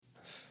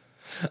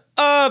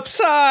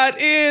Upside,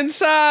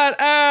 inside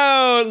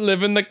out,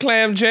 living the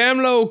clam jam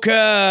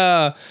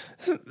loca.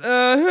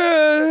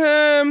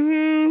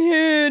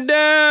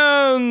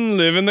 Down,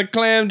 living the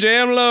clam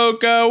jam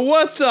loca.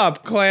 What's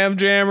up, clam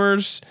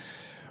jammers?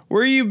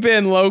 Where you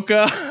been,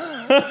 loca?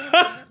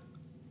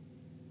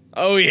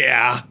 Oh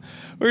yeah,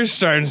 we're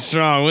starting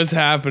strong. What's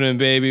happening,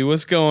 baby?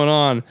 What's going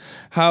on?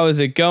 How is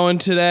it going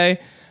today?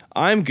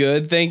 I'm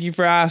good. Thank you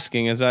for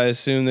asking, as I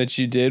assume that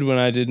you did when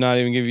I did not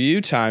even give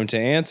you time to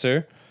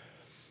answer.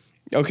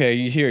 Okay,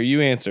 you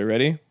answer.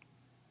 Ready?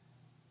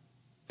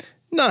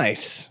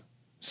 Nice.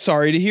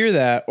 Sorry to hear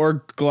that,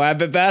 or glad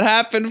that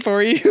happened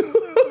for you.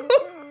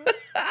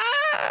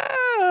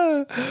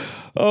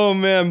 Oh,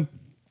 man.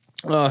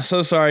 Oh,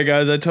 so sorry,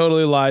 guys. I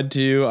totally lied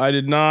to you. I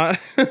did not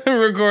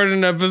record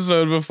an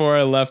episode before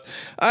I left.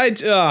 I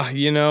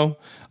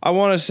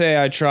want to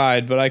say I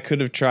tried, but I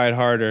could have tried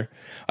harder.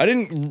 I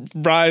didn't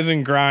rise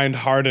and grind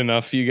hard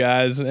enough, you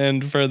guys,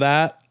 and for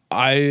that,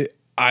 I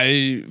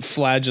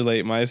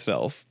flagellate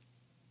myself.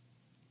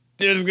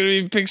 There's gonna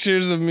be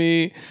pictures of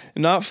me,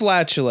 not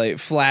flagellate.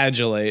 There's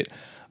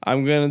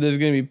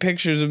gonna be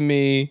pictures of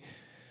me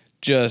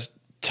just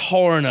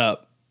torn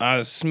up. I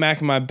was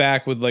smacking my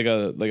back with like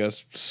a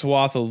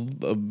swath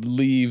of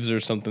leaves or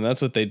something.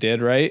 That's what they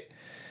did, right?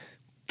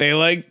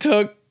 They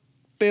took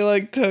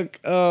like a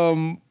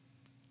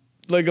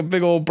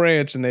big old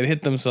branch and they'd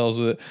hit themselves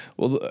with it.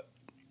 Well,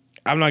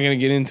 I'm not going to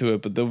get into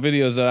it, but the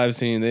videos that I've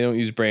seen, they don't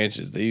use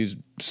branches. They use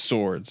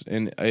swords,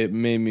 and it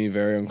made me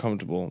very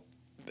uncomfortable.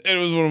 It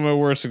was one of my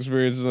worst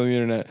experiences on the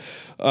internet.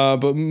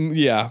 But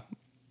yeah,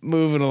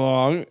 moving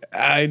along.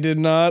 I did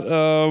not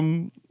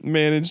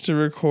manage to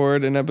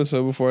record an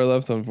episode before I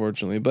left,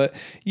 unfortunately. But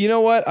you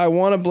know what? I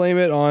want to blame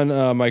it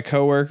on my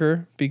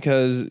coworker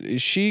because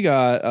she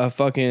got a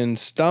fucking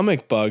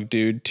stomach bug,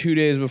 dude, 2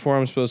 days before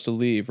I'm supposed to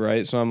leave,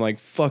 right? So I'm like,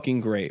 fucking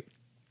great.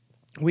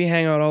 We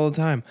hang out all the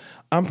time.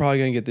 I'm probably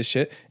going to get this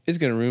shit. It's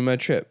going to ruin my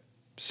trip.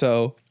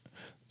 So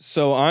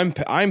I'm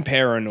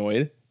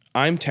paranoid.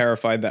 I'm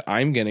terrified that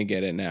I'm going to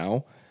get it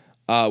now.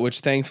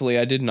 Which thankfully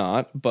I did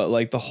not, but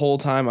like the whole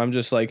time I'm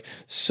just like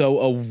so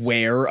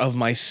aware of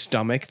my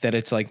stomach that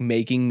it's like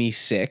making me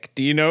sick.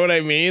 Do you know what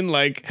I mean?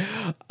 Like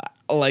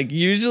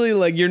usually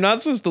like you're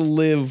not supposed to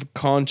live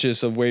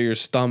conscious of where your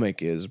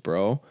stomach is,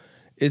 bro.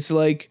 It's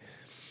like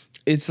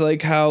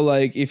how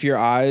like if your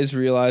eyes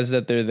realize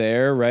that they're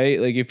there, right?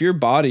 Like if your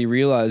body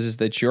realizes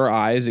that your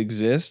eyes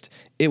exist,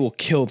 it will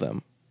kill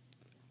them.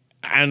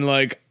 And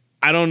like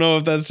I don't know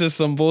if that's just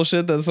some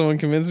bullshit that someone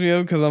convinced me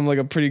of because I'm like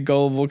a pretty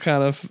gullible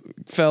kind of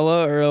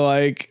fella, or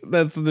like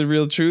that's the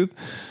real truth.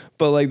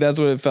 But like that's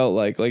what it felt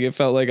like. Like it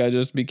felt like I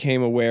just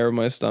became aware of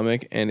my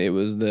stomach and it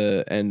was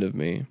the end of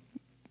me.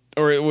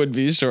 Or it would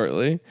be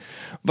shortly.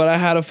 But I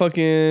had a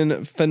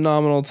fucking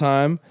phenomenal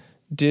time.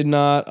 Did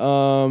not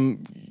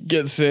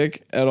get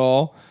sick at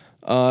all.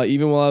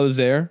 Even while I was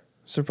there,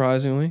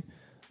 surprisingly.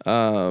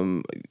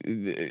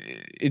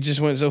 It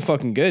just went so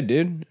fucking good,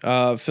 dude.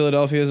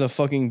 Philadelphia is a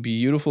fucking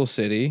beautiful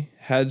city.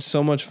 Had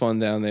so much fun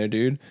down there,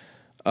 dude.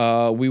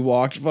 We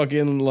walked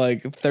fucking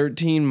like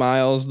 13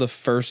 miles the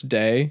first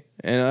day,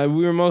 and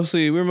we were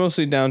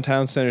mostly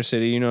downtown Center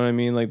City. You know what I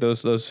mean? Like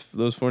those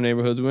four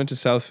neighborhoods. We went to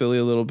South Philly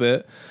a little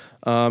bit,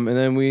 and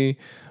then we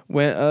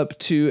went up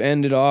to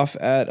end it off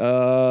at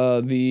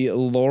the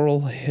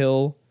Laurel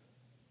Hill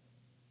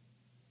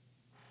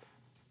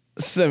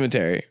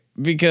Cemetery.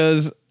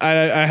 Because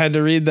I had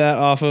to read that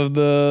off of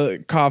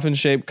the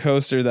coffin-shaped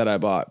coaster that I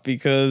bought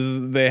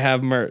because they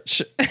have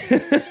merch.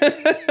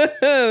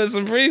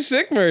 Some pretty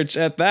sick merch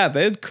at that.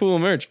 They had cool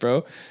merch,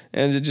 bro.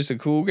 And it's just a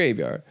cool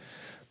graveyard.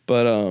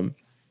 But,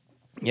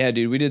 yeah,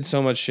 dude, we did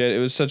so much shit. It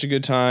was such a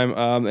good time.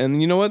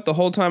 And you know what? The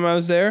whole time I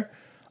was there,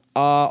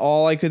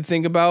 all I could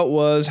think about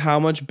was how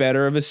much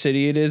better of a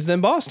city it is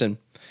than Boston.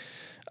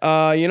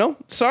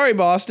 Sorry,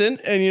 Boston.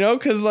 And,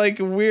 because, like,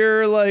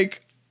 we're,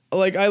 like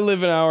I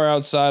live an hour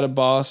outside of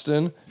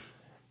Boston,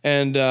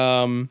 and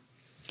so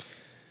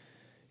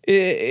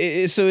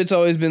it's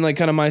always been like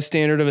kind of my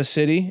standard of a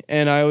city,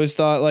 and I always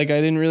thought like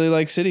I didn't really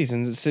like cities,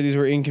 and cities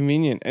were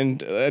inconvenient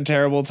and a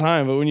terrible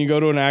time. But when you go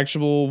to an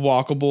actual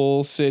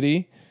walkable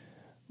city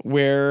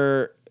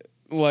where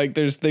like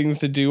there's things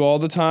to do all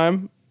the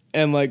time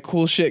and like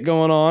cool shit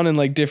going on and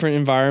like different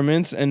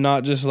environments and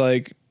not just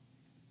like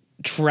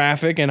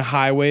traffic and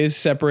highways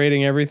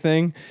separating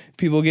everything,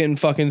 people getting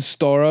fucking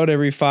storoed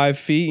every 5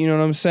 feet, you know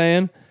what I'm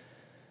saying?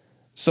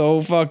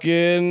 So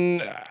fucking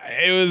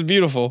it was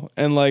beautiful.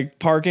 And like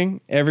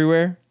parking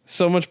everywhere,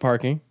 so much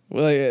parking,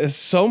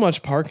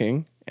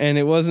 and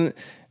it wasn't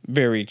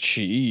very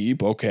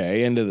cheap.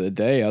 Okay, end of the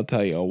day, I'll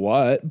tell you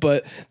what,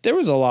 but there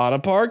was a lot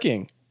of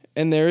parking,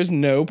 and there is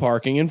no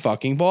parking in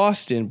fucking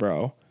Boston,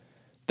 bro.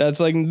 That's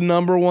like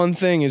number one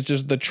thing is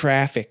just the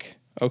traffic.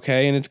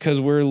 Okay, and it's because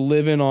we're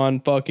living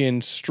on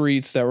fucking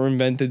streets that were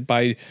invented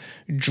by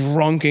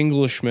drunk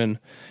Englishmen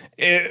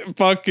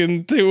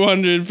fucking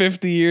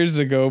 250 years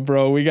ago,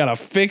 bro. We gotta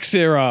fix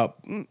her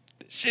up.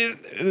 Shit,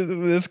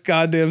 this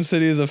goddamn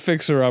city is a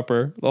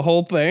fixer-upper. The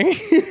whole thing.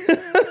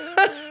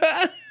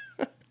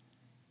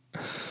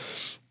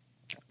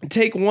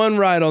 take one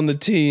ride on the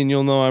T and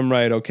you'll know I'm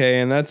right, okay?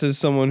 And that's as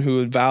someone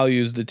who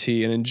values the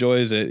T and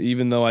enjoys it,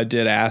 even though I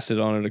did acid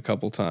on it a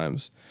couple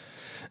times.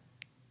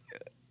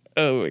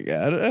 Oh my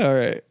God. All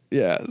right.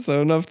 Yeah.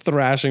 So enough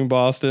thrashing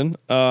Boston.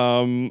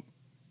 I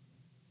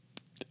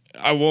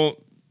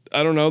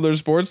don't know. Their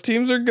sports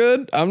teams are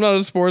good. I'm not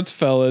a sports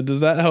fella. Does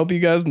that help you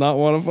guys not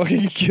want to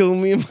fucking kill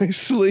me in my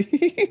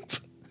sleep?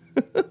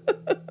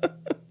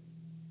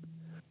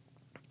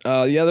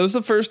 Yeah, that was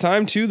the first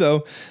time too,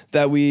 though,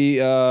 that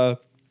that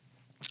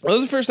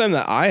was the first time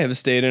that I have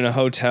stayed in a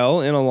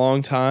hotel in a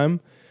long time.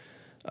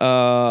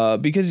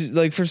 Because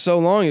like for so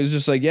long it was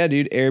just like, yeah,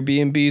 dude,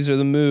 Airbnbs are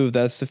the move.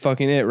 That's the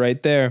fucking it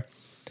right there.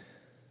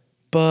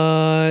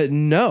 But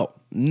no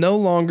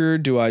longer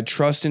do I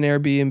trust an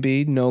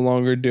Airbnb. No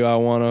longer do I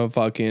want to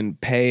fucking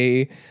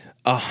pay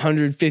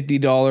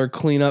 $150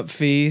 cleanup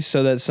fee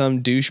so that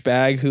some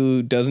douchebag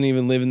who doesn't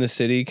even live in the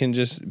city can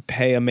just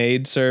pay a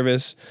maid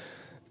service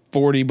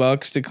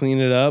 $40 to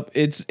clean it up.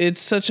 It's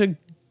such a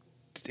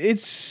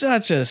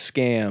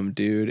scam,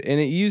 dude. And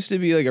it used to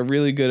be like a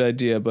really good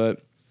idea,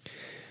 but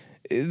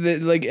and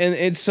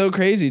it's so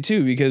crazy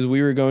too, because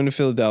we were going to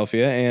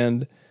Philadelphia,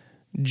 and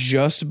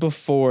just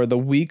before, the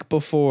week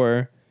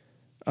before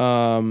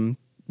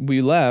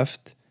we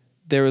left,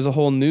 there was a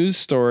whole news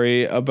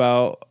story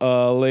about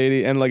a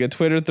lady and like a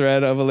Twitter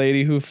thread of a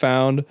lady who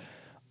found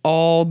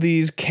all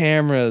these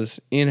cameras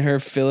in her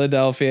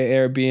Philadelphia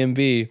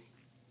Airbnb.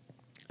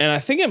 And I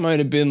think it might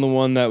have been the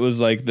one that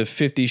was like the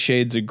 50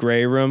 Shades of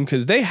Grey room,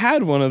 because they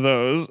had one of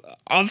those.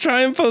 I'll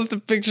try and post a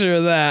picture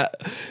of that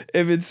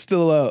if it's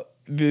still up.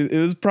 It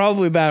was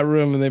probably that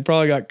room, and they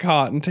probably got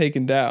caught and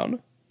taken down.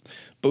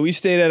 But we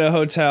stayed at a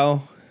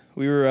hotel.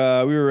 We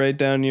were right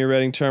down near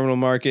Reading Terminal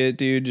Market,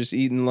 dude, just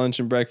eating lunch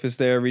and breakfast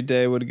there every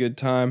day. What a good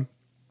time.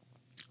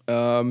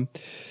 Yeah,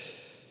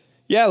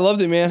 I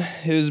loved it, man.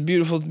 It was a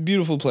beautiful,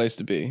 beautiful place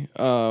to be.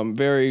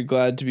 Very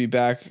glad to be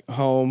back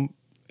home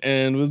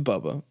and with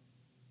Bubba.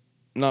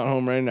 Not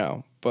home right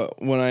now,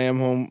 but when I am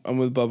home, I'm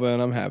with Bubba,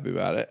 and I'm happy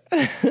about it.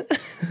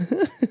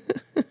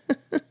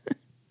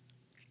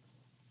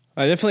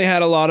 I definitely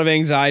had a lot of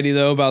anxiety,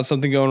 though, about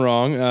something going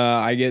wrong.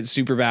 I get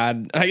super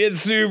bad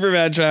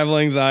travel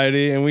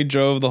anxiety, and we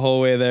drove the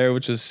whole way there,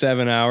 which was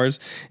 7 hours.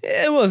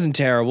 It wasn't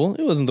terrible.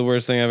 It wasn't the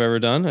worst thing I've ever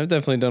done. I've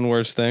definitely done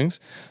worse things.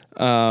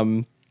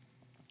 And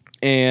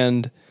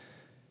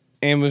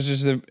was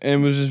just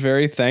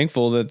very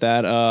thankful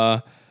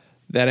that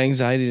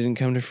anxiety didn't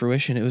come to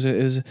fruition. It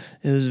was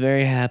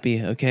very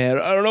happy. Okay,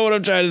 I don't know what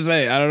I'm trying to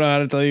say. I don't know how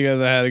to tell you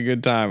guys I had a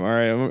good time. All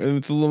right, I'm a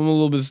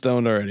little bit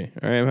stoned already.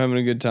 All right, I'm having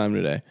a good time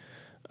today.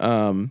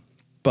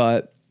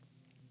 But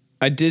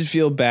I did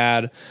feel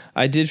bad.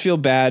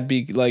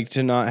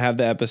 To not have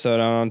the episode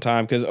out on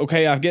time, because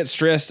okay, I get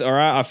stressed. All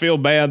right, I feel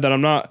bad that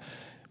I'm not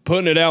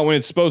putting it out when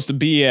it's supposed to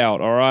be out.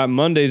 All right,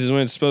 Mondays is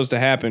when it's supposed to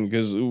happen,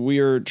 because we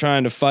are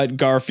trying to fight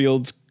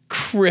Garfield's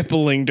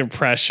crippling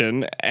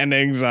depression and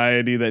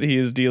anxiety that he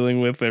is dealing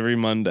with every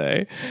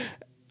Monday.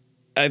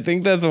 I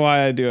think that's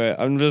why I do it.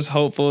 I'm just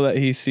hopeful that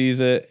he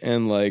sees it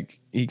and like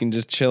he can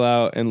just chill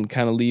out and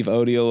kind of leave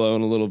Odie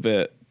alone a little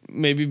bit.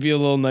 Maybe be a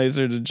little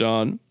nicer to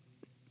John.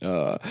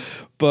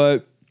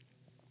 But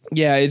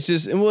yeah, it's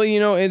just, well, you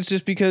know, it's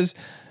just because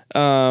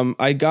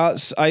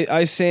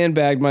I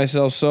sandbagged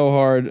myself so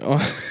hard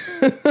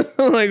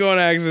like on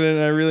accident.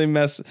 I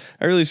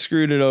really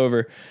screwed it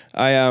over.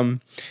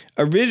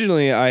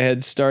 Originally I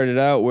had started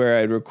out where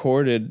I'd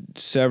recorded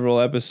several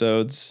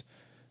episodes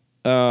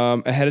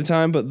ahead of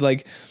time, but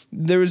like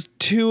there was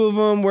 2 of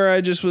them where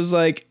I just was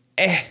like,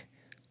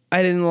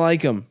 I didn't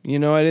like them. You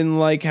know, I didn't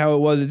like how it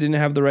was. It didn't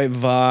have the right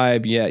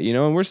vibe yet, you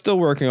know, and we're still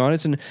working on it.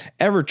 It's an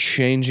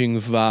ever-changing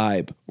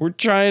vibe. We're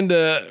trying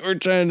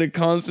to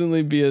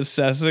constantly be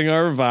assessing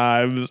our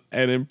vibes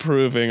and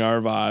improving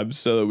our vibes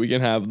so that we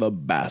can have the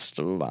best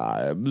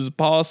vibes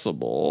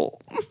possible.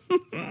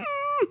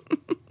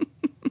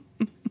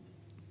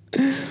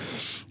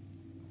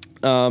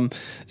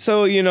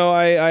 So, you know,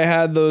 I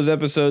had those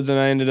episodes and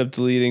I ended up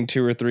deleting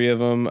 2 or 3 of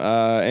them.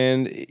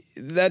 And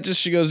that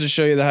just goes to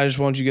show you that I just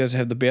want you guys to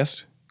have the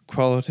best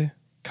quality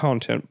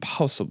content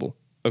possible.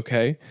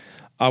 Okay.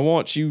 I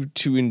want you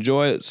to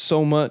enjoy it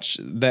so much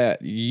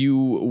that you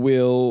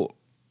will,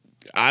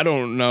 I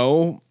don't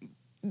know,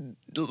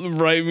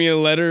 write me a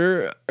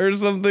letter or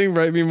something,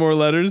 write me more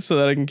letters so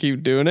that I can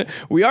keep doing it.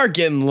 We are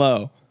getting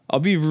low. I'll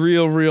be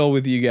real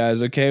with you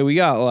guys. Okay. We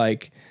got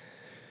like,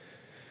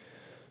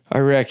 I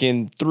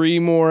reckon 3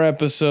 more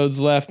episodes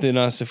left in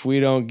us if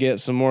we don't get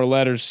some more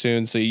letters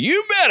soon. So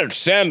you better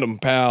send them,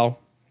 pal.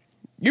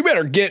 You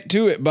better get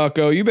to it,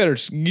 bucko. You better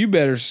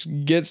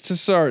get to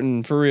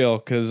starting for real,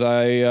 because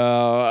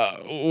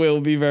I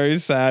will be very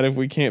sad if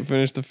we can't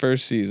finish the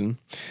first season.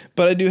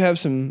 But I do have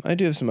some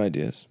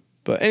ideas.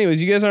 But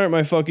anyways, you guys aren't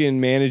my fucking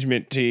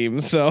management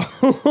team, so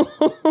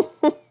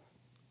I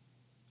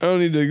don't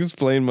need to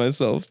explain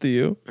myself to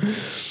you.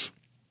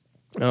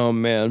 Oh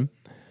man.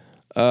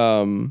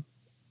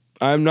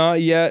 I'm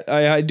not yet.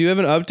 I do have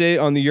an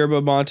update on the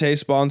Yerba Mate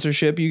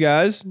sponsorship, you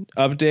guys.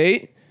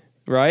 Update.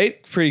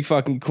 right? Pretty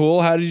fucking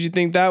cool. How did you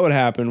think that would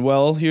happen?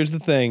 Well, here's the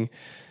thing.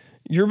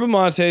 Yerba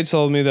Mate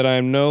told me that I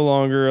am no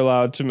longer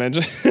allowed to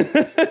mention.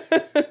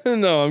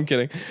 No, I'm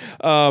kidding.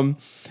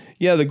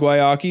 Yeah, the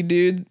Guayaki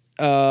dude,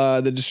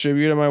 the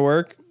distributor at my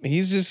work,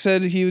 he's just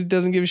said he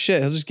doesn't give a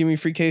shit. He'll just give me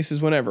free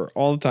cases whenever,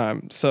 all the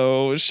time.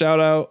 So shout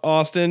out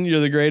Austin, you're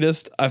the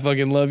greatest. I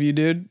fucking love you,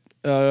 dude.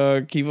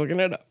 Keep looking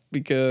it up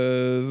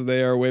because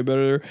they are way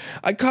better.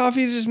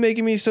 Coffee's just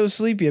making me so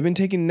sleepy. I've been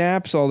taking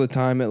naps all the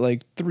time at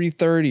like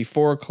 3:30,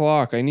 4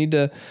 o'clock. I need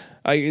to.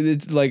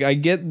 It's like I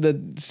get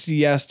that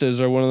siestas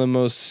are one of the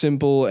most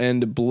simple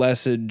and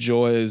blessed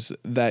joys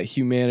that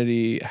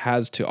humanity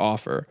has to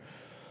offer,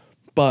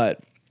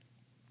 but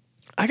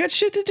I got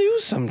shit to do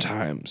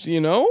sometimes,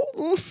 you know?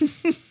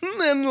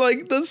 And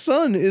like the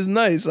sun is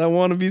nice. I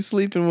want to be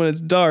sleeping when it's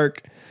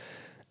dark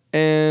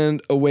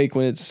and awake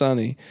when it's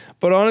sunny.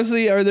 But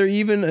honestly, are there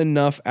even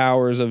enough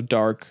hours of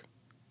dark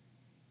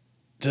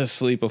to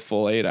sleep a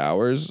full 8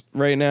 hours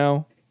right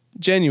now?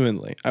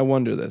 Genuinely, I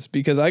wonder this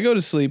because I go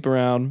to sleep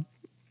around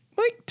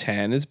like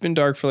 10. It's been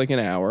dark for like an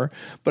hour,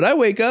 but I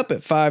wake up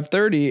at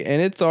 5:30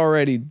 and it's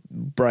already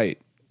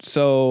bright.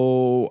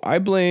 So I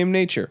blame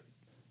nature.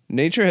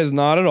 Nature has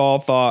not at all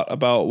thought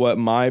about what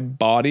my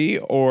body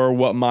or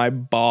what my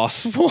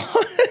boss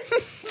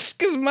wants,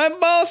 because my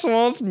boss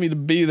wants me to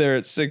be there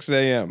at 6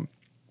 a.m.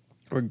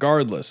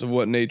 regardless of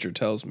what nature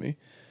tells me.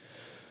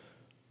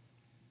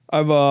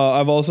 I've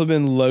also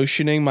been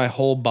lotioning my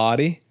whole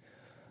body.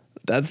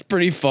 That's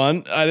pretty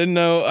fun. I didn't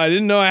know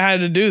I had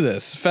to do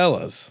this,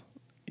 fellas.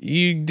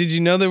 Did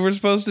you know that we're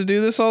supposed to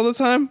do this all the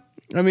time?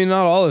 I mean,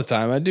 not all the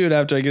time. I do it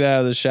after I get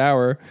out of the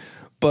shower.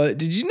 But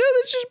did you know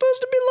that you're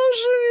supposed to be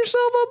lotioning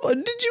yourself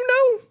up? Did you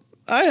know?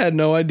 I had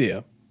no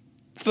idea.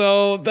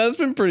 So that's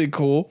been pretty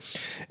cool.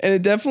 And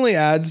it definitely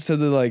adds to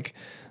the like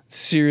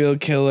serial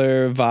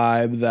killer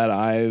vibe that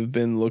I've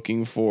been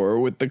looking for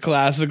with the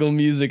classical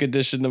music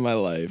addition to my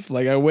life.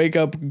 Like I wake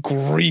up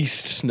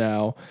greased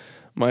now.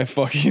 My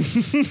fucking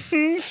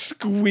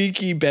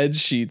squeaky bed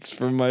sheets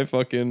from my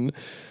fucking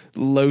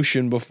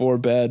lotion before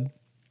bed.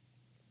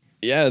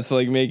 Yeah, it's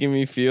like making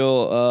me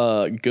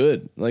feel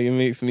good. Like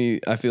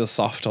I feel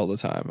soft all the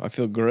time. I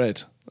feel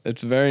great.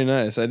 It's very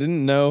nice. I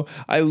didn't know.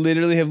 I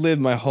literally have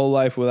lived my whole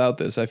life without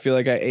this. I feel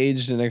like I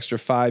aged an extra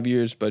 5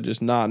 years by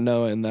just not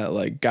knowing that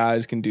like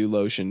guys can do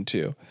lotion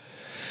too.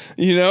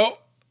 You know,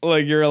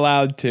 like you're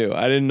allowed to.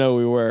 I didn't know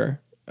we were.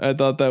 I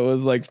thought that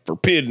was like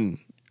forbidden.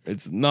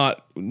 It's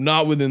not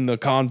within the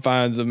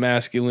confines of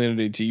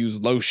masculinity to use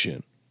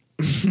lotion.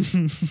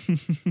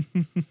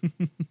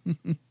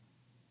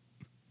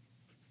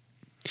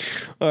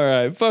 All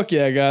right, fuck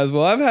yeah, guys.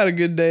 Well, I've had a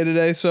good day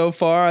today so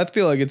far. I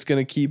feel like it's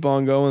gonna keep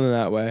on going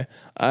that way.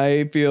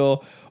 I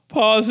feel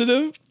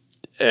positive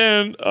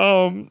and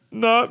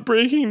not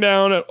breaking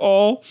down at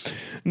all.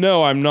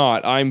 No, I'm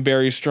not. I'm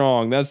very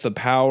strong. That's the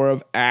power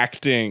of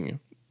acting.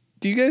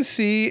 Do you guys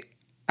see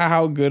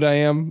how good I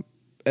am?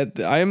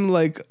 I'm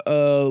like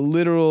a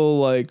literal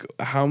like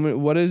how many?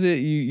 What is it?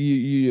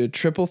 You a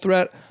triple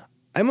threat?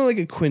 I'm like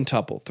a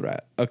quintuple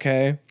threat.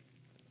 Okay,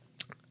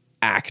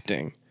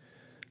 acting.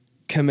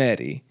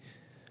 Comedy,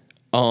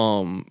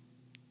 not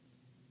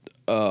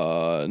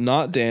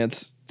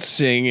dance,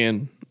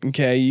 singing.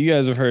 Okay, you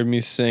guys have heard me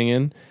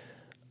singing.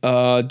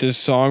 Does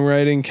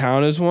songwriting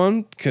count as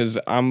one? Because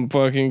I'm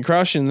fucking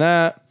crushing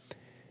that.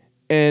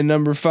 And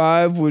number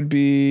 5 would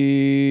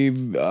be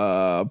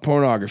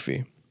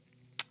pornography.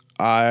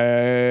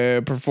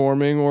 I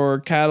performing or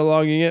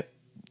cataloging it.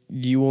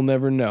 You will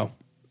never know.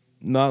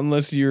 Not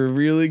unless you're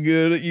really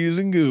good at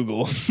using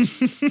Google.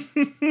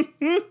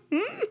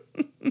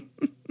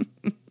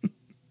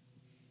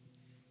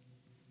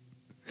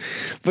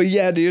 But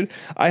yeah, dude,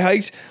 I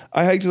hiked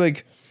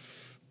like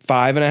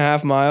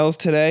 5.5 miles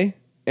today,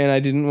 and I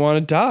didn't want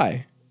to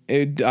die.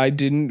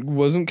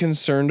 Wasn't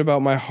concerned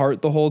about my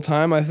heart the whole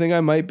time. I think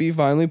I might be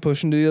finally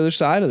pushing to the other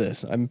side of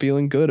this. I'm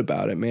feeling good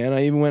about it, man.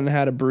 I even went and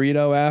had a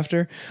burrito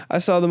after. I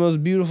saw the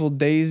most beautiful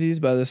daisies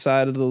by the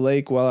side of the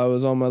lake while I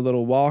was on my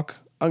little walk.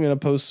 I'm going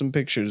to post some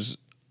pictures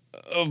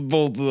of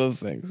both of those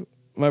things.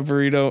 My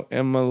burrito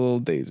and my little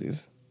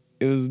daisies.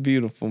 It was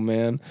beautiful,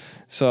 man.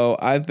 So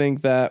I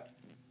think that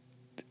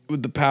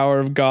with the power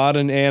of God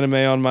and anime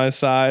on my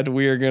side,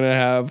 we are going to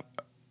have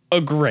a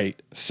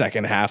great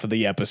second half of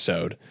the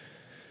episode.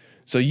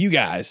 So you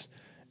guys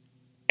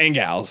and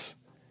gals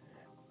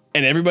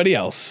and everybody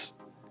else,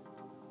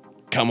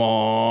 come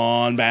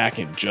on back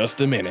in just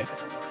a minute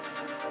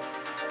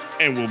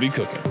and we'll be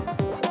cooking.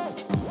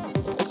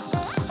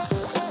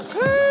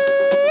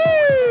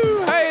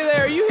 Hey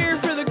there, you here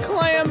for the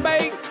clam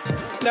bake?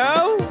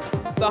 No?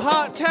 The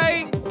hot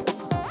take?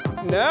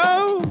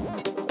 No?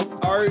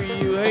 Are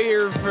you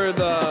here for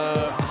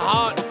the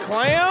hot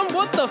clam?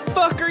 What the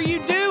fuck are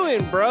you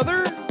doing,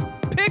 brother?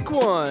 Pick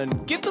one.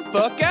 Get the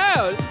fuck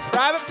out. It's a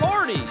private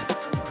party.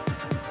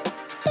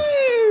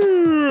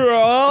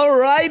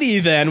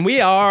 Alrighty then.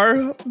 We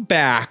are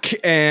back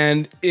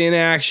and in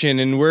action,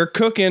 and we're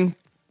cooking.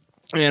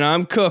 And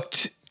I'm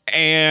cooked.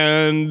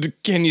 And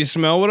can you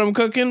smell what I'm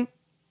cooking?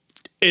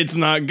 It's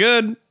not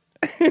good.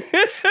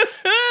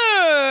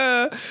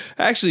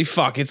 Actually,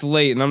 fuck, it's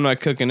late and I'm not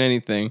cooking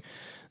anything.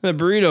 The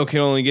burrito can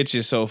only get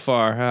you so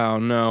far. Oh,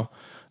 no.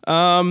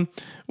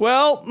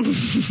 Well,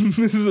 this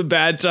is a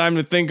bad time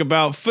to think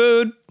about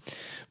food,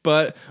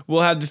 but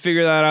we'll have to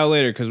figure that out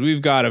later because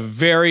we've got a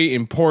very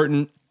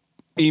important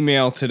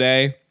email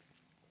today.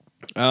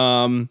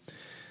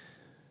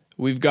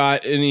 We've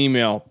got an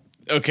email.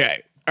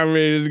 Okay, I'm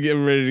ready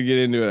to get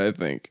into it, I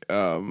think.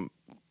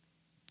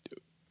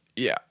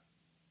 Yeah.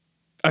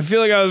 I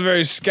feel like I was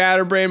very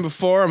scatterbrained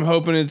before. I'm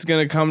hoping it's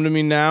going to come to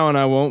me now, and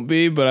I won't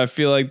be, but I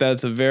feel like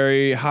that's a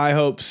very high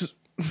hopes.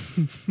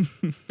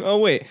 Oh,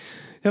 wait.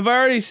 Have I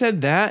already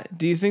said that?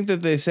 Do you think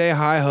that they say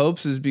high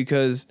hopes is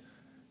because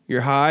you're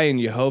high and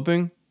you're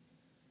hoping?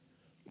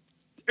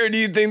 Or do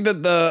you think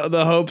that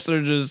the hopes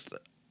are just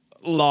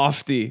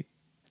lofty?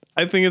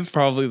 I think it's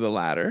probably the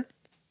latter.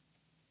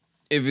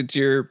 If it's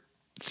your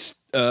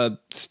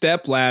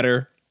step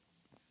ladder,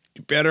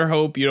 you better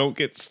hope you don't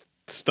get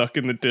stuck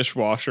in the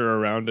dishwasher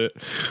around it.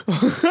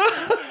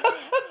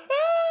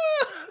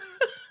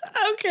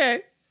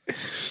 Okay.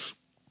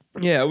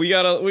 Yeah, we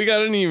got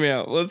an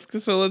email. Let's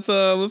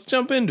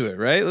jump into it,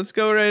 right? Let's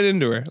go right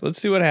into her.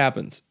 Let's see what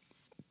happens.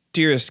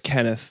 Dearest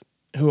Kenneth,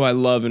 who I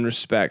love and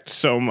respect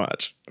so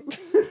much.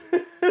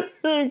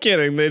 I'm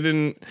kidding. They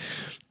didn't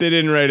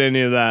write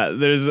any of that.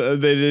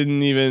 They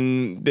didn't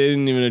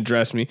even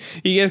address me.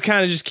 You guys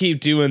kind of just keep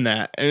doing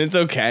that, and it's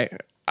okay.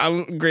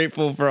 I'm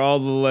grateful for all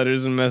the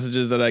letters and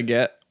messages that I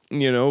get,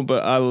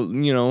 but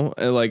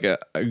like a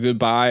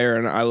goodbye or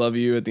an I love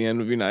you at the end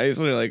would be nice.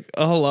 Or like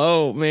a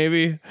hello,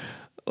 maybe.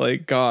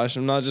 Like, gosh,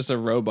 I'm not just a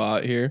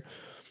robot here.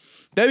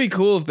 That'd be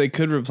cool if they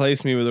could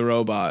replace me with a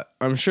robot.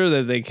 I'm sure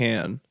that they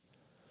can.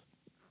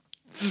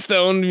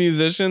 Stoned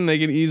musician, they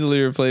could easily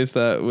replace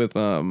that with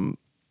a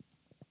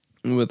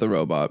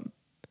robot.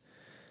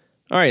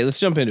 All right, let's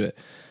jump into it.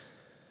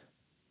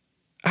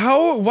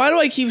 Why do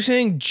I keep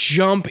saying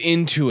jump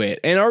into it?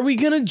 And are we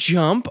going to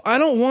jump? I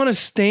don't want to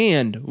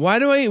stand.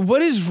 What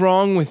is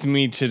wrong with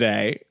me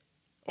today?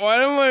 What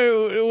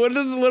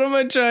am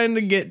I trying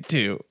to get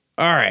to?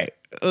 All right,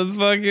 let's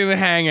fucking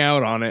hang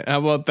out on it. How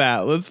about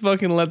that? Let's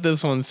fucking let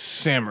this one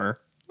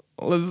simmer.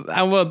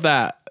 How about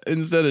that?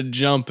 Instead of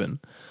jumping.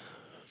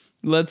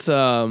 Let's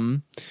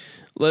fucking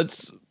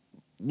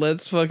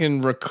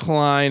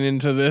recline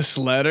into this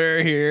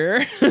letter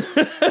here.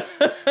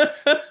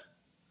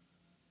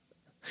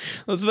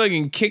 Let's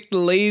fucking kick the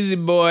lazy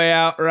boy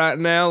out right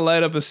now.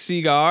 Light up a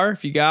cigar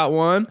if you got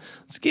one.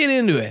 Let's get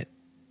into it.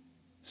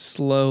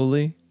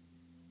 Slowly,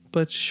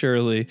 but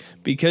surely.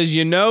 Because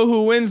you know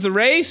who wins the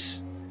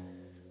race?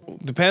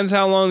 Depends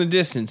how long the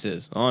distance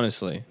is,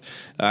 honestly.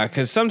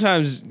 Because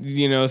sometimes,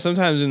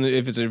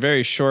 if it's a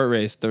very short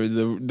race,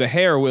 the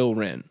hare will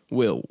win.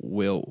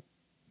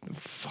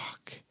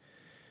 Fuck.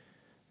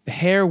 The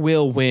hare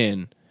will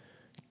win.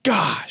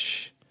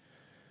 Gosh.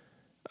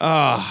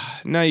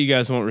 Now you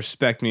guys won't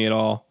respect me at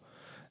all.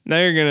 Now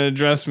you're going to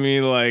address me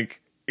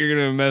like, you're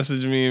going to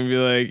message me and be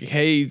like,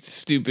 hey,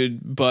 stupid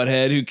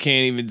butthead who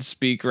can't even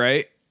speak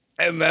right.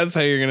 And that's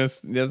how you're going to,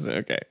 that's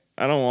okay.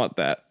 I don't want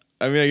that.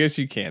 I mean, I guess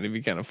you can. It'd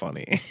be kind of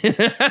funny.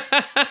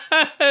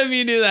 If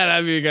you do that,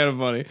 that'd be kind of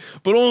funny.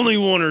 But only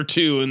one or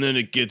two, and then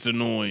it gets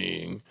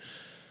annoying.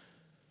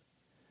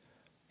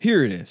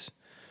 Here it is.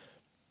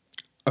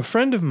 A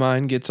friend of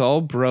mine gets all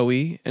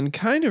bro-y and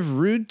kind of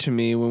rude to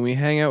me when we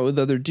hang out with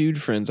other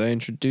dude friends I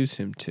introduce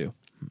him to.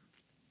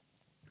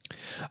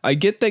 I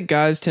get that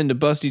guys tend to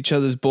bust each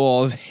other's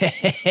balls.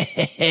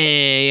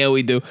 Yeah,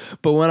 we do.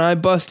 But when I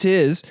bust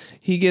his,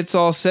 he gets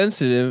all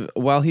sensitive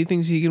while he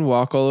thinks he can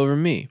walk all over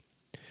me.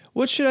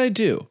 What should I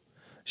do?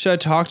 Should I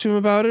talk to him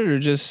about it or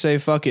just say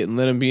fuck it and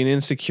let him be an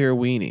insecure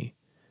weenie?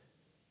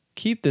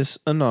 Keep this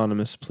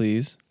anonymous,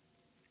 please.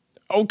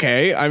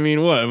 Okay, I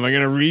mean, what? Am I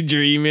going to read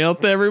your email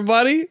to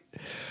everybody?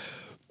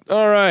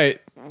 All right.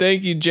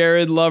 Thank you,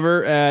 Jared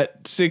Lover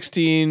at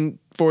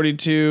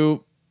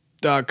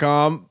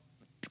 1642.com.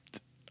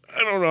 I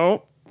don't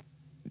know.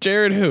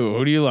 Jared who?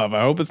 Who do you love?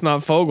 I hope it's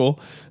not Fogel.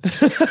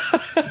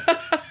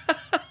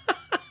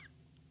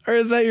 Or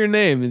is that your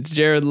name? It's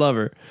Jared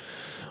Lover.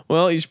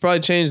 Well, you should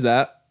probably change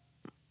that.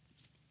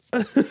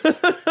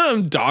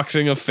 I'm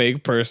doxing a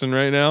fake person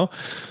right now.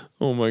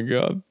 Oh, my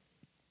God.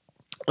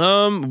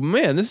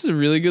 Man, this is a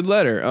really good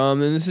letter.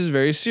 And this is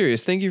very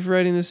serious. Thank you for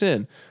writing this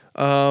in.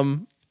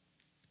 So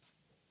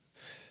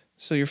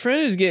your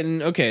friend is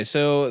getting, okay,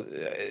 so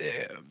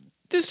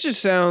this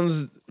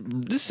sounds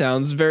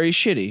very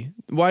shitty.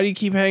 Why do you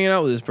keep hanging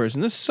out with this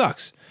person? This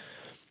sucks.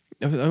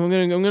 I'm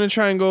gonna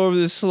try and go over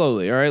this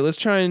slowly. All right, let's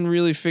try and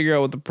really figure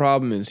out what the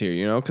problem is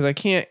here. Because I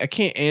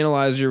can't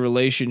analyze your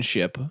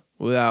relationship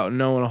without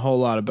knowing a whole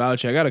lot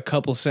about you. I got a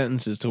couple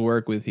sentences to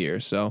work with here.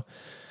 So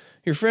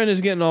your friend is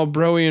getting all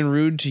broy and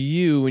rude to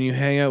you when you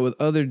hang out with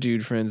other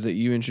dude friends that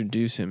you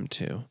introduce him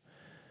to.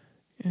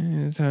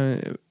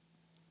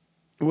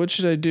 What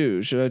should I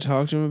do? Should I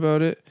talk to him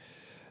about it?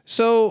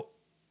 So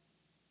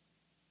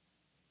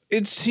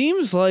it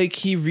seems like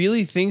he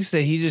really thinks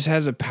that he just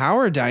has a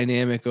power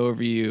dynamic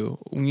over you.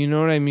 You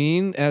know what I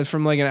mean? As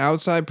from like an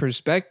outside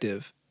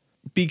perspective.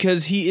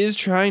 because he is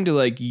trying to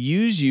like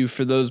use you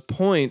for those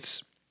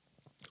points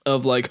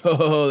of like,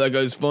 oh, that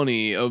guy's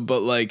funny,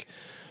 but like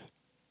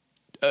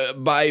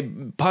by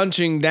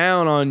punching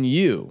down on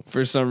you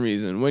for some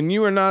reason when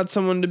you are not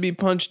someone to be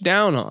punched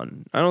down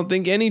on. I don't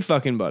think any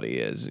fucking buddy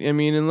is. I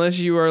mean, unless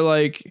you are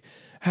like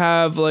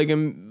have like a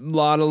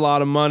lot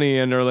of money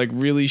and are like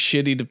really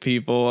shitty to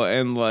people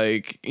and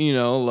like, you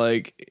know,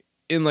 like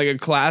in like a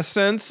class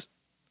sense,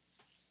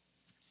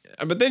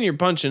 but then you're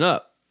punching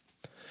up.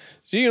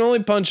 So you can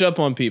only punch up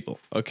on people,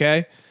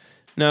 okay?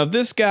 Now, if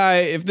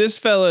this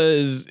fella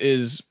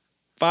is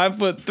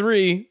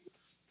 5'3"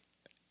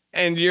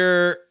 and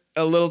you're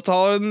a little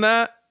taller than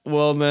that,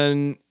 well,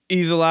 then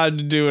he's allowed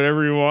to do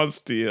whatever he wants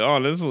to you,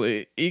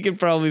 honestly. He could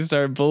probably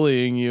start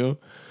bullying you,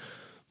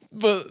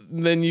 but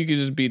then you could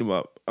just beat him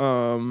up.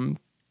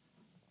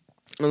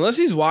 Unless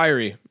he's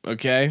wiry,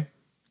 okay?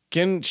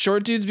 Can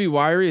short dudes be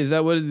wiry? Is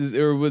that what it is?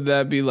 Or would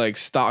that be like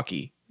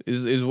stocky?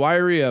 Is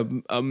wiry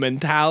a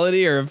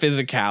mentality or a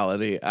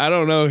physicality? I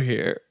don't know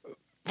here.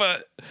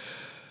 But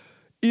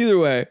either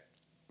way,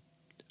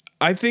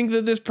 I think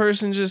that this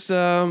person just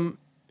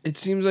it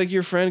seems like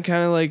your friend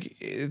kind of like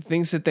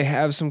thinks that they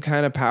have some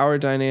kind of power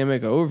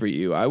dynamic over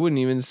you. I wouldn't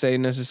even say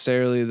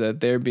necessarily that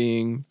they're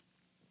being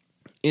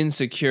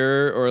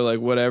insecure or like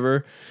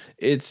whatever.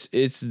 It's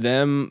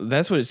them.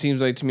 That's what it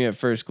seems like to me at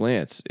first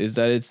glance, is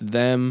that it's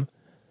them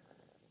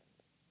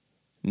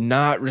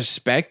not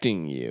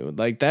respecting you.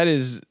 Like that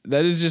is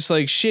just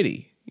like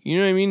shitty. You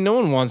know what I mean? No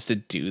one wants to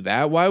do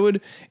that. Why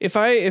would if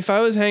I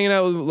was hanging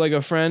out with like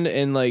a friend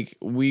and like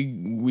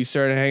we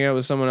started hanging out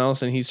with someone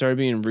else and he started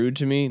being rude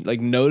to me,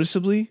 like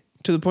noticeably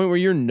to the point where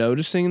you're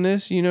noticing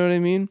this, you know what I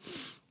mean?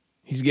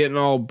 He's getting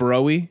all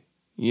broy,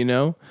 you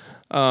know?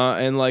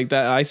 And like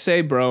that, I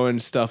say bro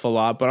and stuff a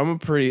lot, but I'm a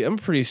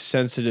pretty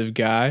sensitive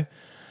guy.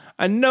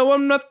 I know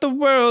I'm not the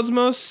world's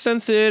most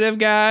sensitive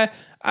guy.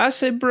 I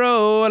say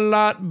bro a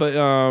lot, but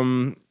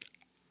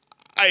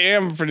I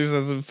am a pretty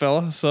sensitive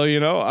fella, so you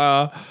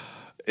know,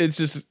 it's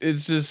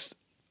just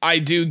I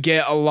do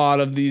get a lot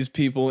of these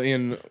people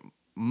in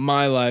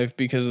my life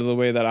because of the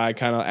way that I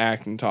kind of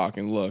act and talk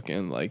and look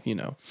and like, you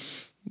know,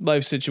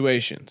 life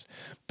situations.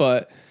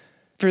 But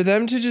for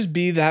them to just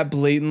be that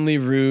blatantly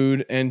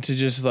rude and to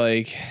just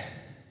like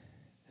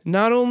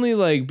not only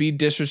like be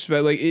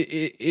disrespect, like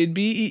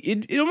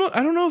it almost,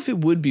 I don't know if it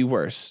would be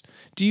worse.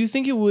 Do you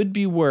think it would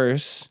be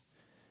worse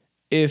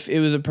if it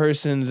was a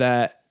person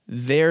that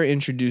they're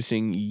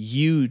introducing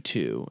you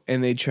to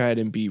and they try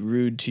to be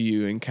rude to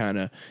you and kind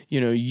of,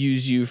 you know,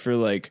 use you for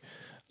like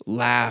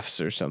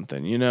laughs or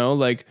something, you know,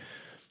 like,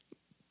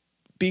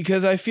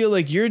 because I feel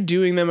like you're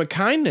doing them a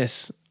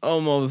kindness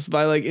almost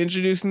by like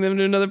introducing them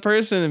to another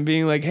person and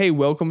being like, hey,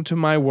 welcome to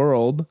my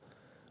world.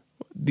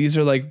 These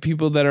are like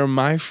people that are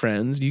my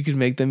friends. You can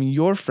make them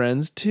your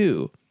friends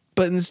too.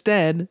 But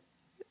instead,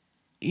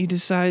 he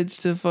decides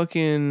to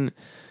fucking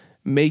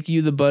make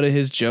you the butt of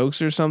his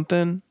jokes or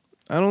something.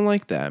 I don't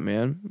like that,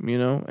 man, you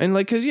know? And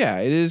like, cause yeah,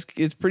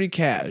 it's pretty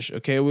cash.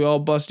 Okay. We all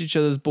bust each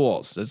other's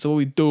balls. That's what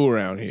we do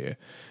around here.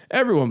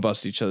 Everyone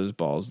busts each other's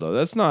balls though.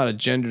 That's not a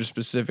gender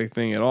specific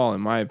thing at all,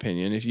 in my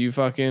opinion. If you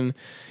fucking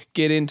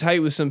get in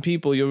tight with some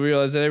people, you'll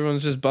realize that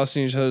everyone's just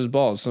busting each other's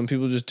balls. Some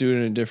people just do it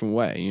in a different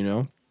way, you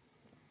know?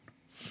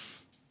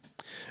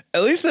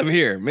 At least I'm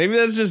here. Maybe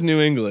that's just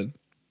New England.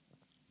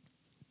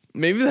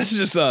 Maybe that's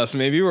just us.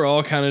 Maybe we're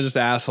all kind of just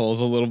assholes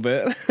a little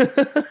bit.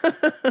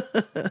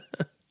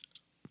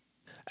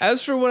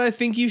 As for what I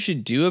think you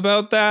should do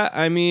about that,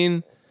 I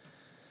mean,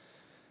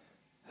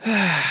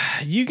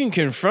 you can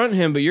confront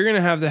him, but you're going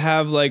to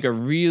have like a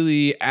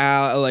really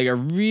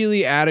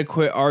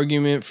adequate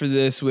argument for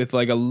this with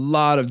like a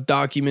lot of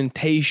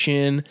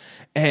documentation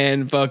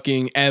and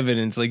fucking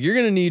evidence. Like you're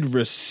going to need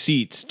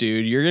receipts,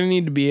 dude. You're going to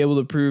need to be able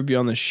to prove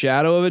beyond the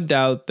shadow of a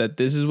doubt that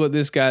this is what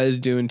this guy is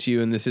doing to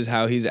you and this is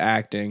how he's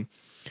acting.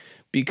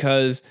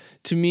 Because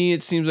to me,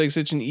 it seems like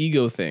such an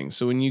ego thing.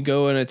 So when you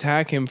go and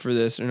attack him for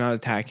this, or not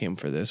attack him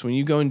for this, when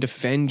you go and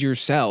defend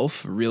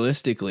yourself,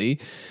 realistically,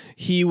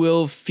 he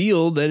will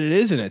feel that it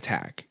is an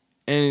attack.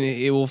 And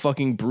it will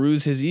fucking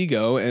bruise his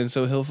ego, and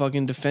so he'll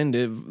fucking defend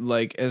it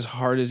like as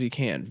hard as he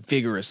can.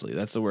 Vigorously.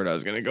 That's the word I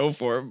was going to go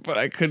for, but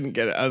I couldn't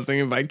get it. I was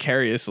thinking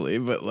vicariously,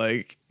 but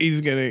like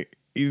he's going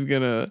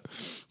to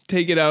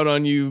take it out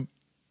on you,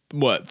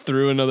 what,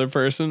 through another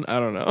person? I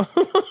don't know.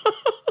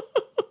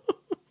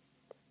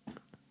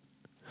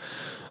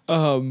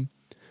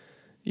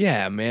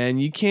 Yeah, man,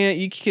 you can't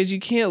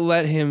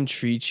let him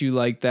treat you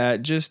like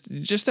that just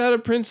out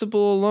of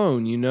principle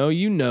alone, you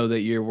know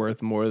that you're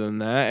worth more than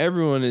that.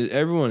 Everyone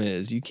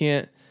is. You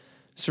can't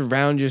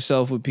surround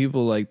yourself with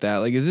people like that.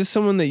 Like, is this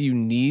someone that you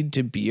need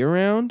to be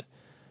around?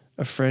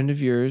 A friend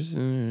of yours?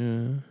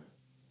 Yeah,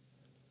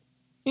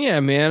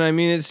 man, I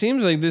mean, it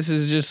seems like this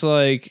is just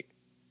like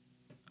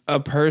a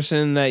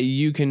person that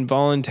you can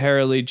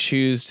voluntarily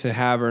choose to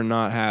have or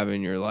not have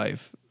in your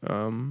life.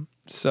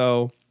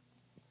 So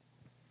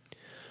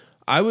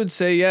I would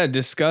say, yeah,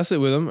 discuss it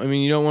with him. I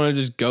mean, you don't want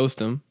to just ghost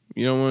him.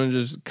 You don't want to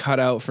just cut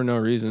out for no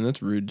reason.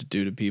 That's rude to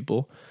do to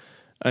people.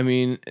 I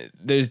mean,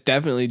 there's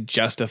definitely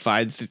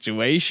justified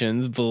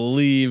situations.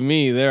 Believe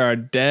me, there are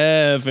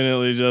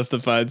definitely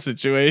justified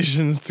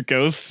situations to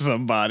ghost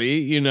somebody,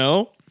 you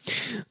know?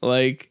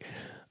 Like,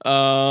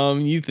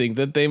 you think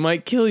that they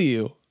might kill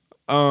you.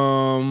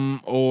 Or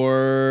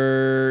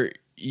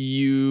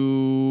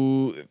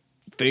you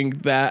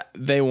think that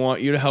they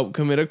want you to help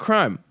commit a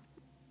crime.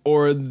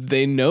 Or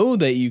they know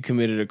that you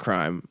committed a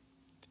crime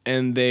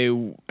and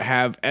they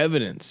have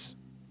evidence.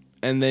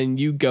 And then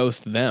you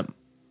ghost them.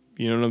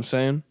 You know what I'm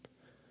saying?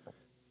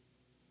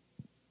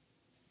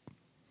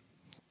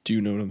 Do you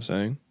know what I'm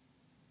saying?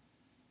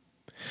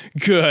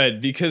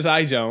 Good, because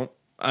I don't.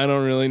 I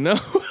don't really know.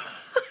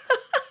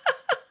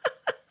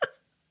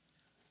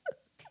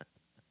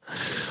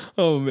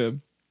 Oh,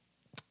 man.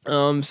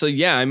 So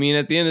yeah, I mean,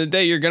 at the end of the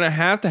day, you're going to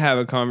have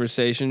a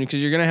conversation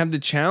because you're going to have to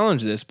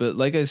challenge this. But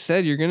like I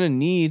said, you're going to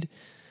need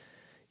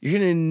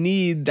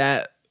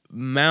that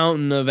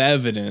mountain of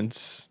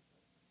evidence,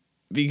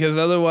 because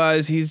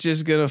otherwise he's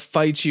just going to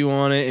fight you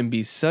on it and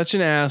be such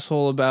an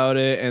asshole about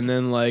it. And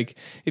then, like,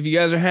 if you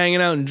guys are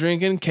hanging out and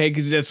drinking, okay,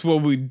 because that's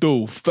what we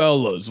do,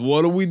 fellas.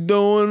 What are we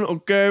doing?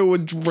 Okay, we're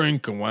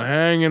drinking. We're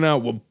hanging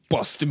out. We're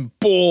busting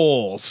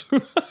balls.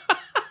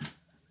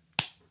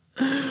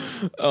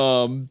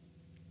 Because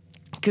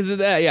of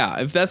that, yeah.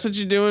 If that's what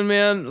you're doing,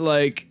 man,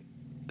 like,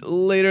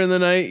 later in the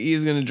night,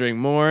 he's going to drink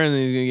more, and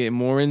then he's going to get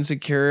more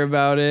insecure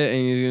about it,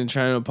 and he's going to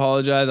try to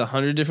apologize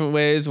 100 different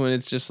ways when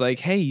it's just like,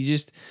 hey,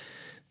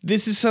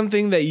 this is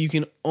something that you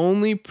can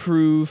only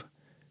prove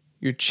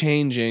you're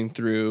changing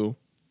through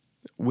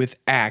with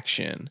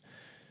action.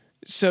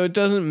 So it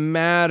doesn't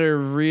matter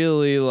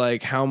really,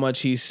 like, how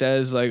much he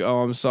says, like, oh,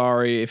 I'm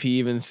sorry, if he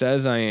even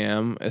says I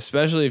am,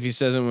 especially if he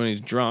says it when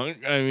he's drunk.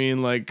 I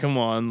mean, like, come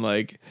on,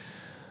 like,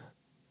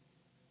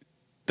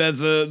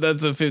 that's a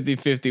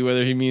 50-50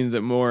 whether he means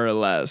it more or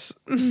less.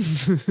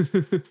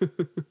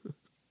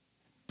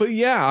 But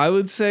yeah, I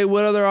would say,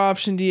 what other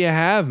option do you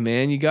have,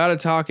 man? You got to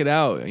talk it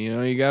out. You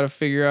know, you got to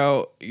figure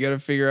out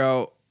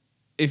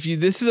if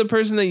this is a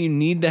person that you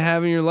need to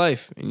have in your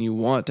life and you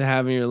want to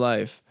have in your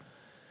life,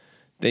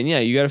 then yeah,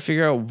 you got to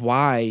figure out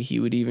why he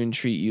would even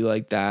treat you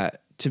like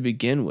that to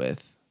begin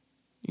with.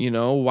 You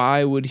know,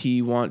 why would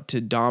he want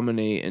to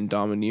dominate and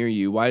domineer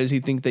you? Why does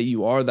he think that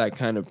you are that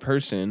kind of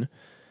person?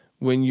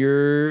 When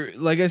you're,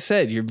 like I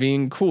said, you're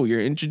being cool. You're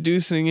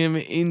introducing him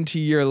into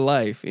your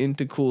life,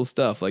 into cool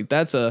stuff. Like,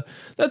 that's a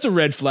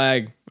red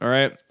flag, all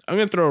right? I'm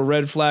going to throw a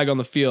red flag on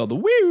the field.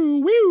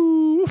 Woo,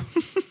 woo.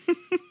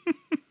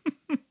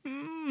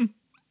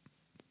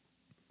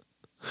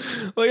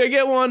 Like, I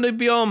get one to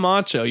be all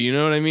macho, you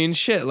know what I mean?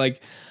 Shit,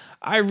 like,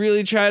 I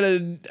really try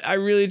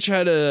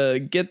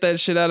to get that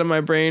shit out of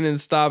my brain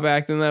and stop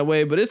acting that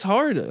way, but it's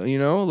hard, you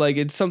know? Like,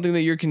 it's something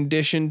that you're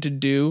conditioned to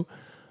do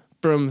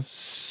from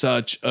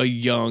such a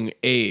young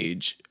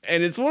age.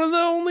 And it's one of the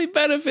only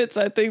benefits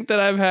I think that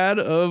I've had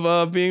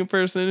of being a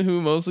person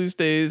who mostly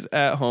stays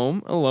at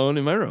home alone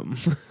in my room.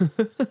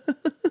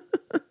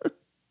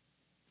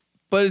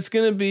 But it's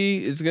gonna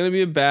be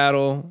a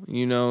battle,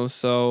 you know,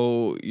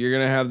 so you're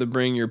gonna have to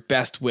bring your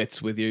best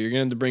wits with you. You're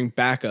gonna have to bring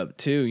backup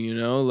too, you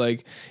know?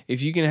 Like,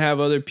 if you can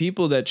have other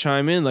people that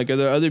chime in, like, are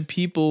there other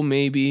people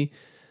maybe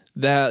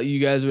that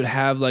you guys would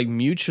have, like,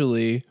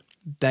 mutually,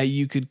 that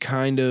you could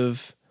kind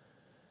of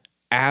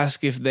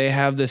ask if they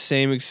have the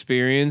same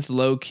experience,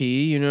 low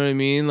key, you know what I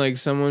mean? Like,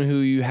 someone who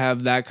you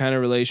have that kind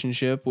of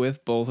relationship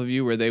with, both of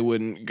you, where they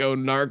wouldn't go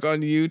narc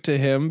on you to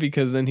him,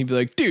 because then he'd be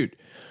like, dude,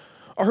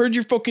 I heard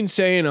you fucking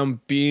saying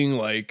I'm being,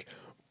 like,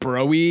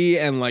 bro-y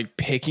and, like,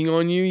 picking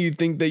on you. You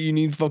think that you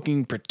need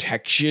fucking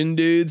protection,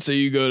 dude? So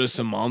you go to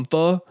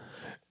Samantha?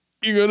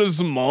 You go to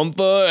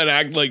Samantha and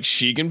act like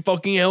she can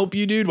fucking help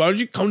you, dude? Why don't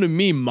you come to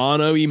me,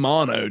 mano y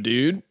mano,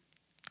 dude?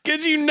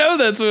 Because you know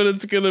that's what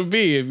it's going to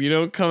be if you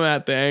don't come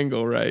at the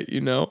angle right, you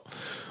know?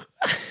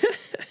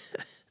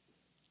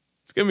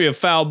 It's going to be a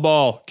foul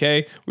ball,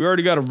 okay? We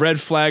already got a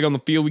red flag on the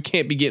field. We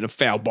can't be getting a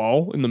foul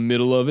ball in the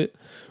middle of it.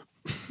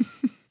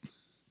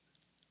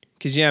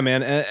 Because, yeah,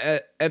 man,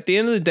 at the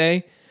end of the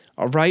day,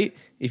 all right,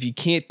 if you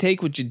can't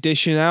take what you're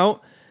dishing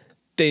out,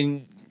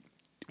 then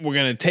we're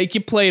going to take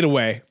your plate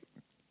away.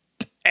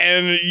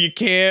 And you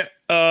can't,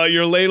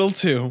 your ladle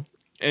too.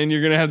 And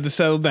you're going to have to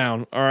settle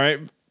down, all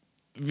right?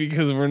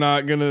 Because we're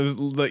not going to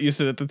let you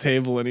sit at the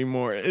table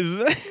anymore. Is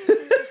that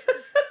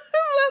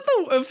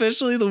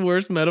officially the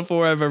worst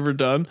metaphor I've ever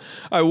done?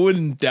 I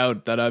wouldn't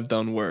doubt that I've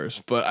done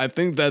worse, but I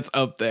think that's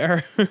up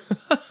there.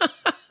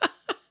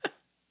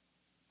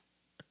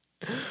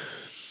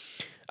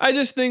 I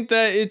just think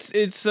that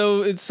it's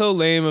so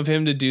lame of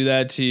him to do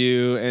that to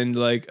you, and,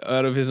 like,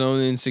 out of his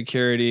own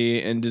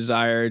insecurity and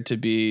desire to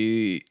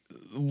be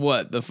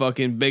the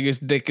fucking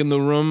biggest dick in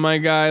the room, my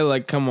guy.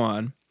 Like, come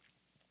on.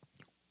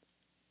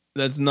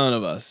 That's none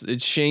of us.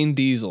 It's Shane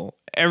Diesel.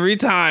 Every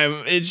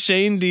time it's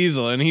Shane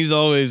Diesel, and he's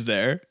always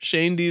there.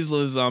 Shane Diesel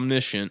is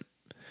omniscient.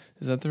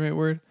 Is that the right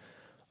word?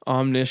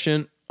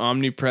 Omniscient,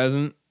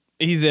 omnipresent.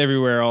 He's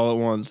everywhere all at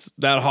once.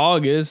 That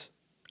hog is.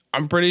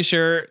 I'm pretty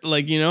sure,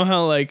 like, you know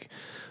how, like,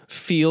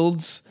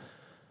 Fields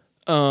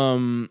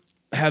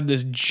have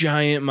this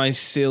giant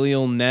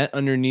mycelial net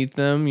underneath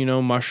them,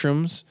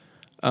 mushrooms.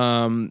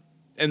 And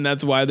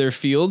that's why they're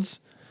fields.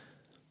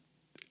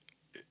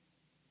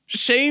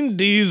 Shane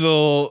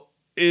Diesel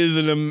is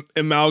an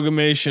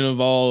amalgamation of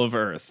all of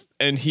Earth,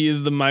 and he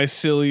is the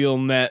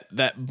mycelial net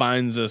that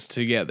binds us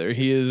together.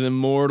 He is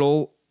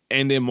immortal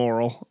and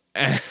immoral.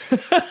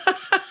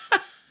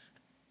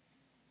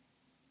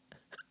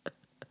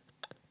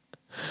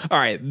 All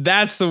right,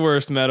 that's the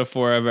worst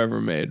metaphor I've ever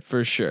made,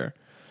 for sure.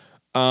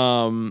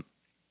 But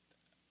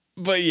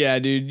yeah,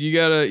 dude, you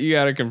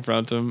gotta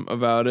confront him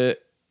about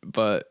it,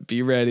 but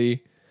be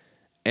ready.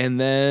 And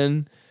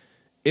then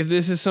if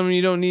this is someone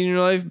you don't need in your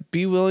life,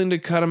 be willing to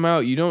cut them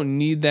out. You don't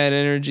need that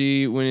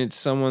energy when it's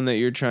someone that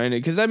you're trying to,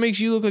 because that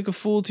makes you look like a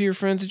fool to your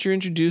friends that you're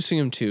introducing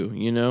them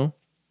to,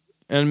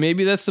 And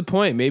maybe that's the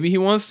point. Maybe he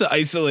wants to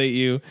isolate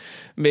you.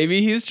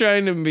 Maybe he's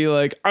trying to be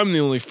like, I'm the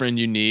only friend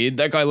you need.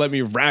 That guy let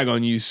me rag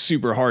on you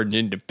super hard and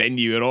didn't defend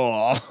you at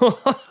all.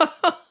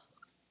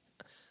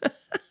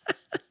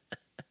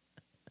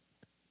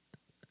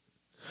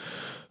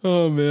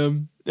 Oh,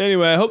 man.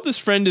 Anyway, I hope this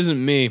friend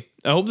isn't me.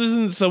 I hope this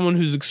isn't someone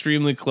who's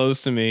extremely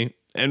close to me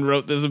and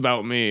wrote this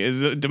about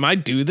me. Do I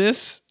do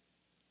this?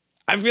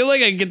 I feel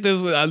like I get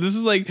this. This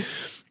is like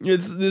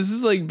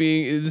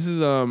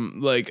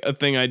a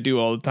thing I do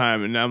all the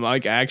time, and I'm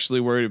like actually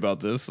worried about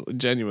this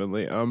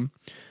genuinely.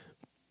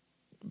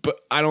 But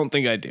I don't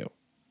think I do.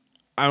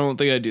 I don't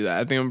think I do that.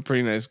 I think I'm a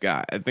pretty nice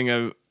guy. I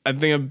think I've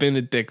been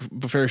a dick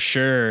for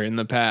sure in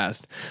the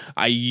past.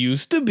 I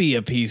used to be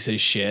a piece of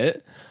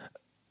shit.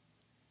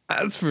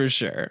 That's for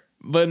sure.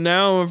 But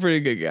now I'm a pretty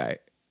good guy.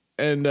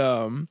 And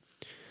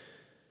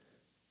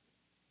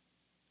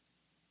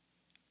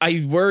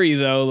I worry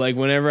though, like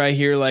whenever I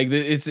hear like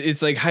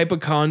it's like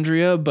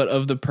hypochondria, but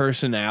of the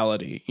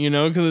personality,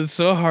 because it's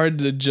so hard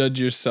to judge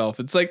yourself.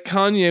 It's like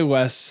Kanye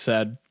West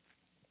said,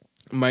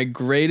 my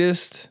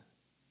greatest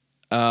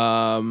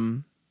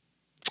failure.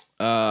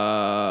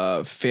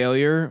 I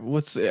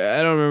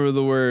don't remember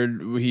the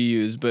word he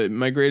used, but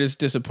my greatest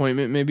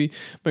disappointment, maybe.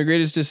 My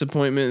greatest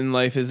disappointment in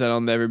life is that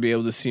I'll never be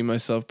able to see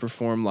myself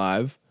perform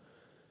live.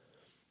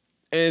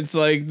 And it's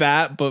like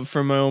that, but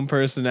for my own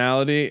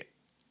personality.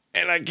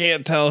 And I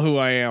can't tell who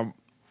I am.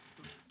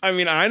 I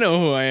mean, I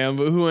know who I am,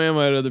 but who am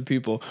I to other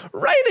people?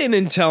 Write in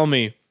and tell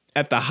me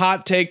at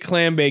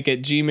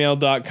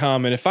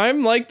thehottakeclambake@gmail.com. And if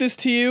I'm like this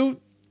to you,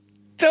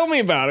 tell me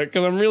about it,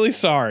 because I'm really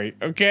sorry,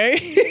 okay?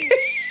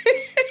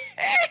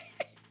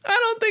 I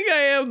don't think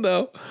I am,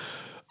 though.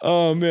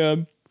 Oh,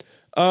 man.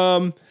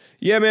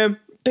 Yeah, man.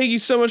 Thank you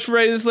so much for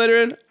writing this letter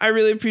in. I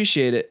really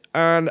appreciate it.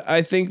 And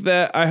I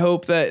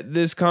hope that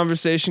this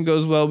conversation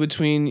goes well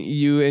between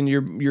you and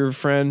your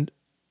friend,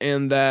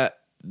 and that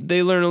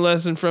they learn a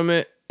lesson from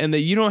it, and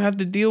that you don't have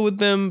to deal with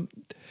them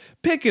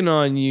picking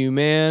on you,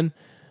 man.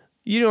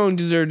 You don't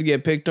deserve to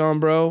get picked on,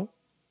 bro.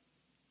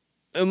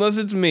 Unless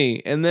it's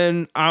me. And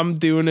then I'm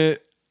doing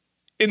it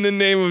in the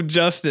name of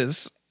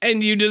justice.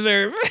 And you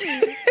deserve.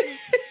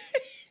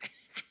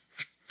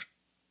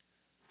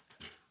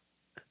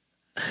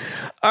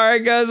 All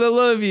right, guys, I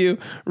love you.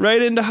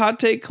 Write into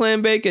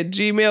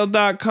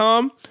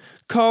hottakeclambake@gmail.com.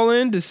 Call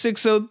in to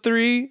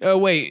 603.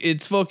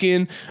 It's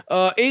fucking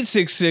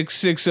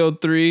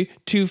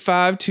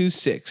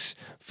 866-603-2526.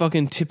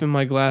 Fucking tipping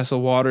my glass of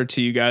water to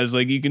you guys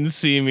like you can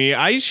see me.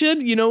 I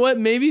should, you know what?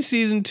 Maybe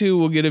season 2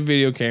 we'll get a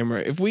video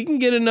camera. If we can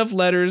get enough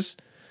letters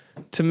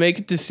to make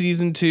it to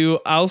season 2,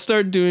 I'll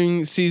start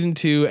doing season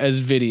 2 as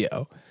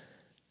video.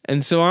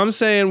 And so I'm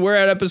saying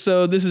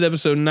this is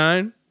episode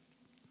 9.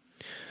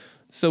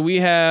 So we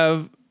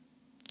have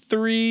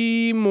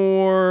 3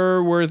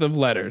 more worth of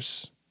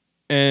letters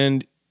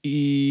and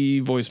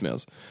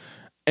voicemails.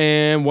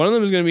 And one of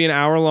them is going to be an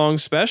hour-long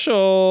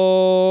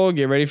special.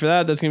 Get ready for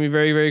that. That's going to be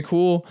very, very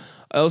cool.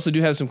 I also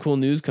do have some cool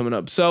news coming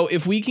up. So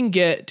if we can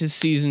get to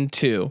season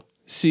 2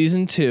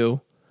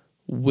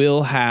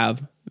 will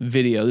have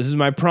video. This is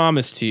my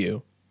promise to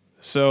you.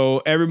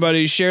 So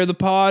everybody share the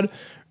pod,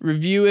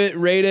 review it,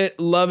 rate it,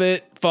 love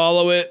it,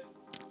 follow it,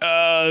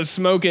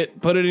 smoke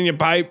it, put it in your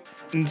pipe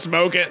and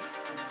smoke it.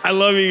 I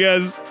love you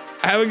guys.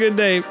 Have a good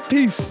day.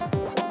 Peace.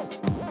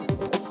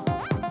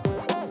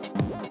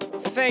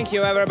 Thank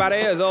you, everybody,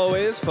 as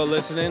always, for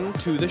listening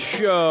to the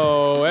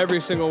show. Every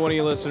single one of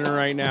you listening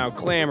right now.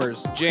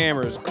 Clammers,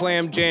 jammers,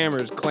 clam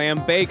jammers,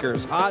 clam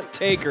bakers, hot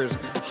takers,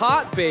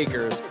 hot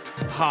bakers,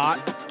 hot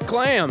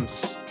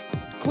clams,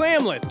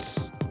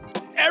 clamlets.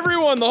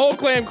 Everyone, the whole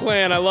clam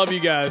clan. I love you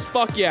guys.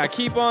 Fuck yeah.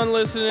 Keep on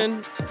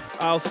listening.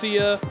 I'll see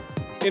you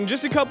in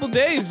just a couple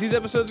days. These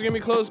episodes are going to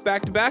be close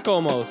back to back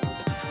almost.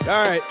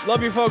 All right.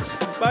 Love you, folks.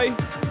 Bye.